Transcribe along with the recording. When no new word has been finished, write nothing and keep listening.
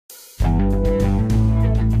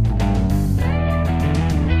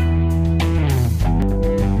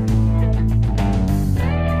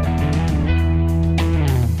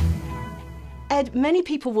Ed, many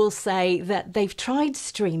people will say that they've tried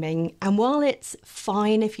streaming, and while it's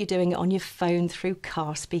fine if you're doing it on your phone through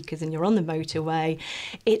car speakers and you're on the motorway,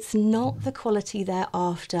 it's not the quality they're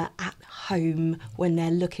after at home when they're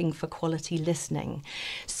looking for quality listening.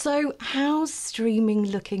 So how's streaming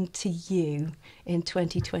looking to you in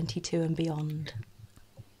 2022 and beyond?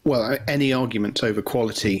 Well, any argument over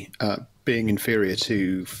quality being inferior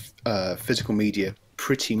to physical media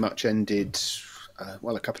pretty much ended,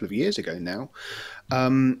 a couple of years ago now.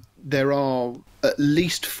 There are at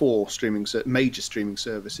least four major streaming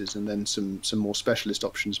services, and then some more specialist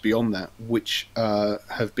options beyond that, which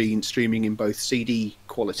have been streaming in both CD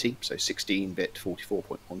quality, so 16-bit,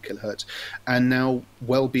 44.1 kilohertz, and now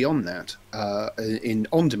well beyond that, in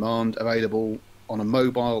on-demand, available on a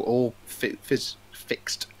mobile or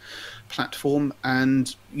fixed platform,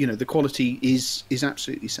 and the quality is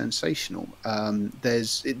absolutely sensational.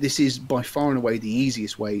 This is by far and away the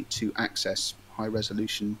easiest way to access high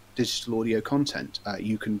resolution digital audio content.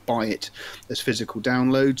 You can buy it as physical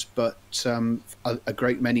downloads, but a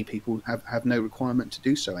great many people have no requirement to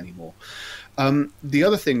do so anymore. The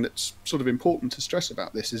other thing that's sort of important to stress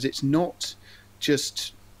about this is it's not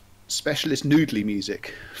just specialist noodly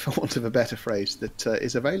music, for want of a better phrase, that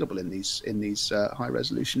is available in these high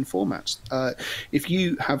resolution formats. If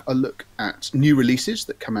you have a look at new releases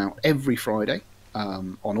that come out every Friday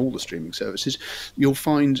on all the streaming services, you'll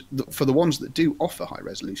find that for the ones that do offer high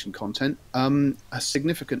resolution content, a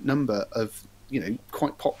significant number of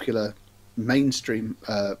quite popular mainstream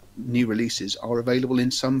new releases are available in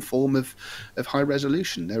some form of high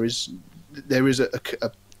resolution. There is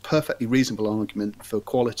a perfectly reasonable argument for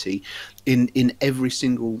quality in every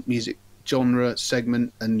single music genre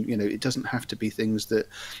segment, and it doesn't have to be things that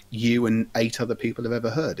you and 8 other people have ever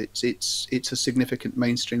heard. It's a significant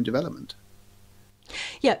mainstream development.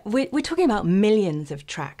 Yeah, we're talking about millions of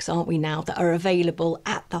tracks, aren't we, now, that are available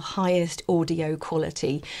at the highest audio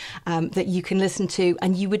quality that you can listen to,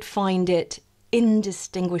 and you would find it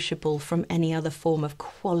indistinguishable from any other form of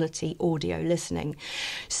quality audio listening.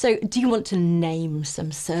 So do you want to name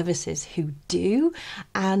some services who do,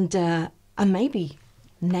 and maybe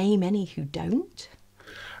name any who don't?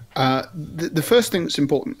 The first thing that's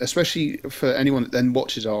important, especially for anyone that then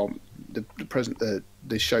watches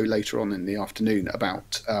the show later on in the afternoon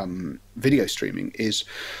about video streaming, is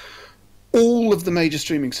all of the major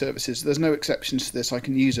streaming services. There's no exceptions to this. I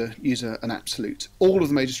can use an absolute. All of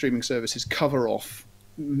the major streaming services cover off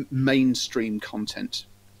mainstream content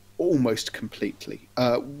almost completely.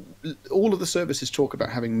 All of the services talk about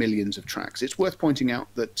having millions of tracks. It's worth pointing out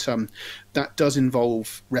that that does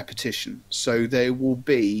involve repetition. So there will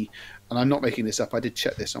be, and I'm not making this up, I did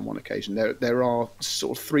check this on one occasion, there are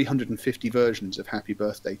sort of 350 versions of Happy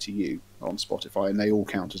Birthday to You on Spotify, and they all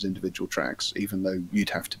count as individual tracks, even though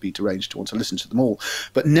you'd have to be deranged to want to listen to them all.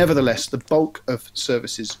 But nevertheless, the bulk of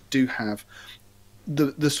services do have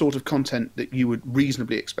the sort of content that you would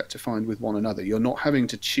reasonably expect to find with one another. You're not having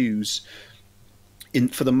to choose.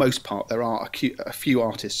 For the most part, there are a few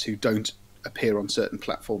artists who don't appear on certain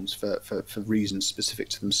platforms for reasons specific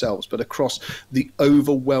to themselves, but across the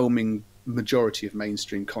overwhelming majority of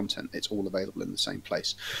mainstream content, it's all available in the same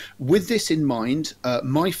place. With this in mind,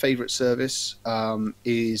 my favourite service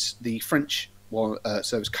is the French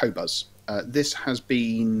service Qobus. This has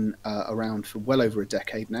been around for well over a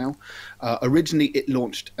decade now. Originally, it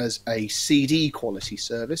launched as a CD quality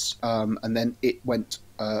service, and then it went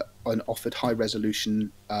and offered high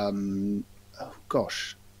resolution.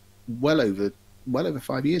 Well over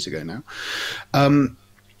 5 years ago now.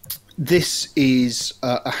 This is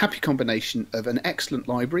a happy combination of an excellent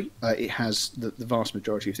library. It has the vast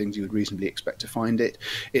majority of things you would reasonably expect to find it.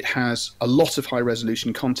 It has a lot of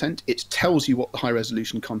high-resolution content. It tells you what the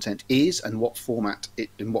high-resolution content is and what format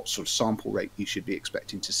and what sort of sample rate you should be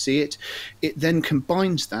expecting to see it. It then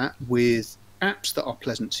combines that with apps that are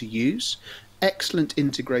pleasant to use, excellent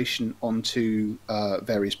integration onto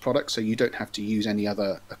various products, so you don't have to use any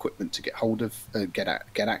other equipment to get hold of, get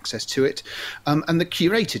access to it, and the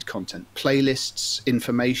curated content, playlists,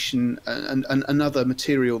 information, and other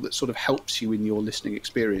material that sort of helps you in your listening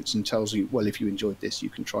experience and tells you, well, if you enjoyed this, you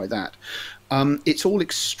can try that. It's all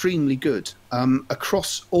extremely good.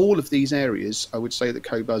 Across all of these areas, I would say that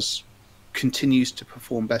Qobus continues to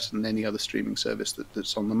perform better than any other streaming service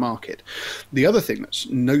that's on the market. The other thing that's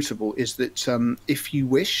notable is that if you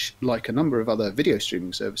wish, like a number of other video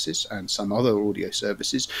streaming services and some other audio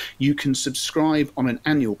services, you can subscribe on an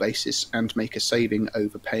annual basis and make a saving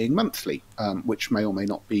over paying monthly, which may or may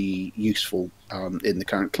not be useful in the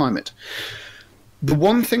current climate. The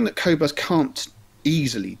one thing that Qobus can't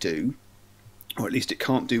easily do or at least it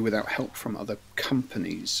can't do without help from other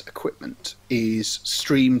companies' equipment, is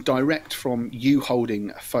stream direct from you holding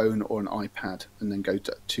a phone or an iPad and then go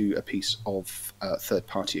to a piece of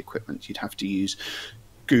third-party equipment. You'd have to use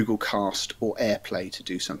Google Cast or AirPlay to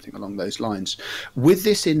do something along those lines. With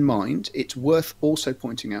this in mind, it's worth also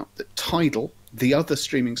pointing out that Tidal, the other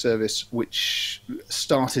streaming service which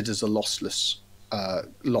started as a lossless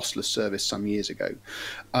service some years ago,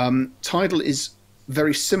 Tidal is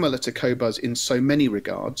very similar to Qobus in so many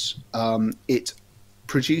regards. It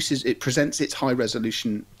presents its high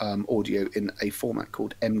resolution audio in a format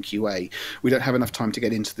called MQA. We don't have enough time to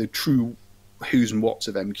get into the true who's and what's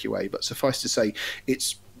of MQA, but suffice to say,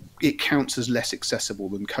 it counts as less accessible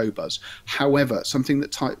than Qobus. However, something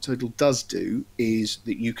that Tidal does do is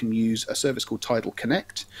that you can use a service called Tidal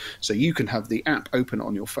Connect. So you can have the app open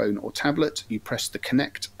on your phone or tablet. You press the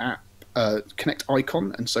Connect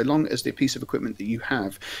icon, and so long as the piece of equipment that you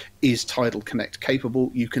have is Tidal Connect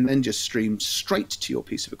capable, you can then just stream straight to your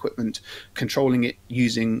piece of equipment, controlling it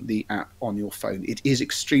using the app on your phone. It is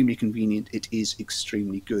extremely convenient. It is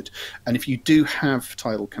extremely good. And if you do have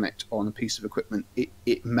Tidal Connect on a piece of equipment,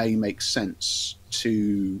 it may make sense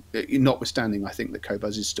to, notwithstanding I think that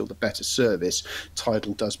Qobus is still the better service,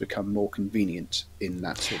 Tidal does become more convenient in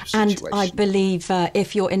that sort of situation. And I believe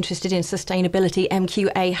if you're interested in sustainability,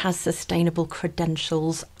 MQA has sustainable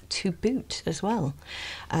credentials to boot as well.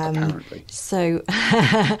 Apparently. So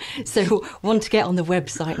want to get on the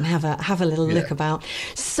website and have a little look about.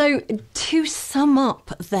 So to sum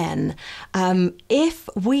up then, if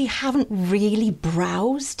we haven't really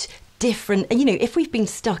browsed different, if we've been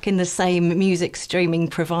stuck in the same music streaming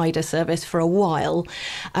provider service for a while,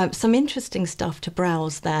 some interesting stuff to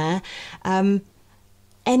browse there.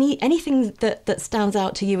 Anything that stands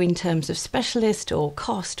out to you in terms of specialist or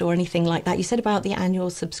cost or anything like that? You said about the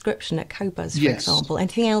annual subscription at Qobus, for example.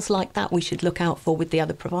 Anything else like that we should look out for with the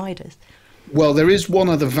other providers? Well, there is one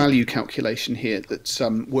other value calculation here that's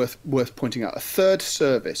worth pointing out. A third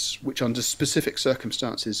service, which under specific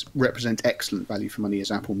circumstances represent excellent value for money,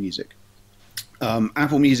 is Apple Music.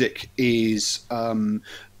 Apple Music is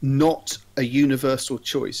not a universal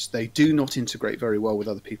choice. They do not integrate very well with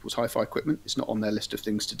other people's hi-fi equipment. It's not on their list of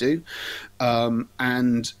things to do.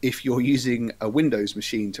 And if you're using a Windows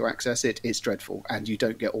machine to access it, it's dreadful, and you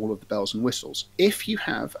don't get all of the bells and whistles. If you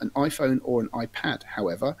have an iPhone or an iPad,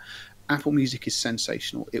 however, Apple Music is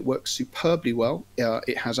sensational. It works superbly well.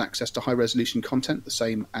 It has access to high-resolution content, the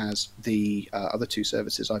same as the other two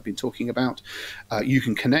services I've been talking about. You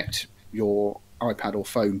can connect your iPad or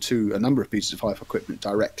phone to a number of pieces of hi-fi equipment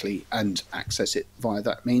directly and access it via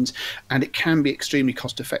that means, and it can be extremely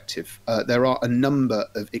cost-effective. There are a number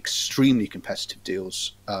of extremely competitive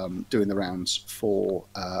deals doing the rounds for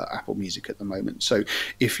Apple Music at the moment. So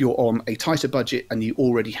if you're on a tighter budget and you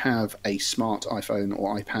already have a smart iPhone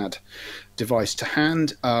or iPad device to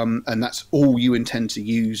hand, and that's all you intend to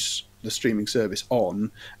use the streaming service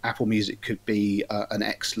on, Apple Music could be an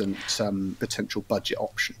excellent potential budget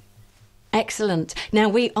option. Excellent. Now,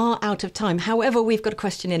 we are out of time. However, we've got a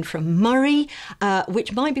question in from Murray,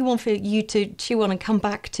 which might be one for you to chew on and come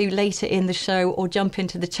back to later in the show, or jump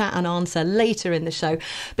into the chat and answer later in the show.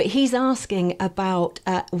 But he's asking about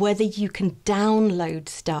whether you can download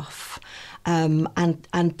stuff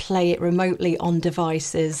and play it remotely on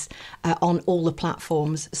devices on all the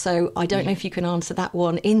platforms. So I don't know if you can answer that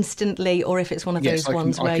one instantly, or if it's one of those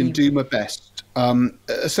ones where I can do my best.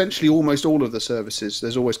 Essentially, almost all of the services,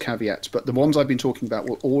 there's always caveats, but the ones I've been talking about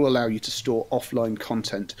will all allow you to store offline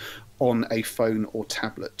content on a phone or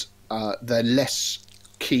tablet. They're less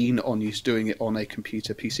keen on you doing it on a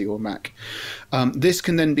computer, PC or Mac. This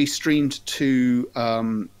can then be streamed to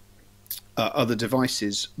other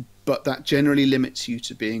devices, but that generally limits you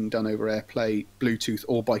to being done over AirPlay, Bluetooth,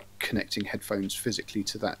 or by connecting headphones physically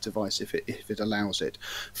to that device if it allows it.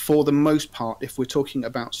 For the most part, if we're talking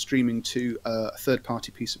about streaming to a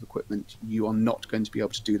third-party piece of equipment, you are not going to be able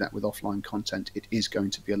to do that with offline content. It is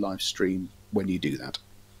going to be a live stream when you do that.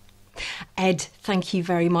 Ed, thank you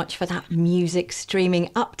very much for that music streaming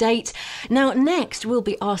update. Now, next, we'll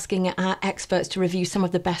be asking our experts to review some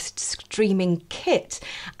of the best streaming kit.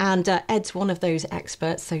 And Ed's one of those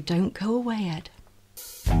experts, so don't go away, Ed.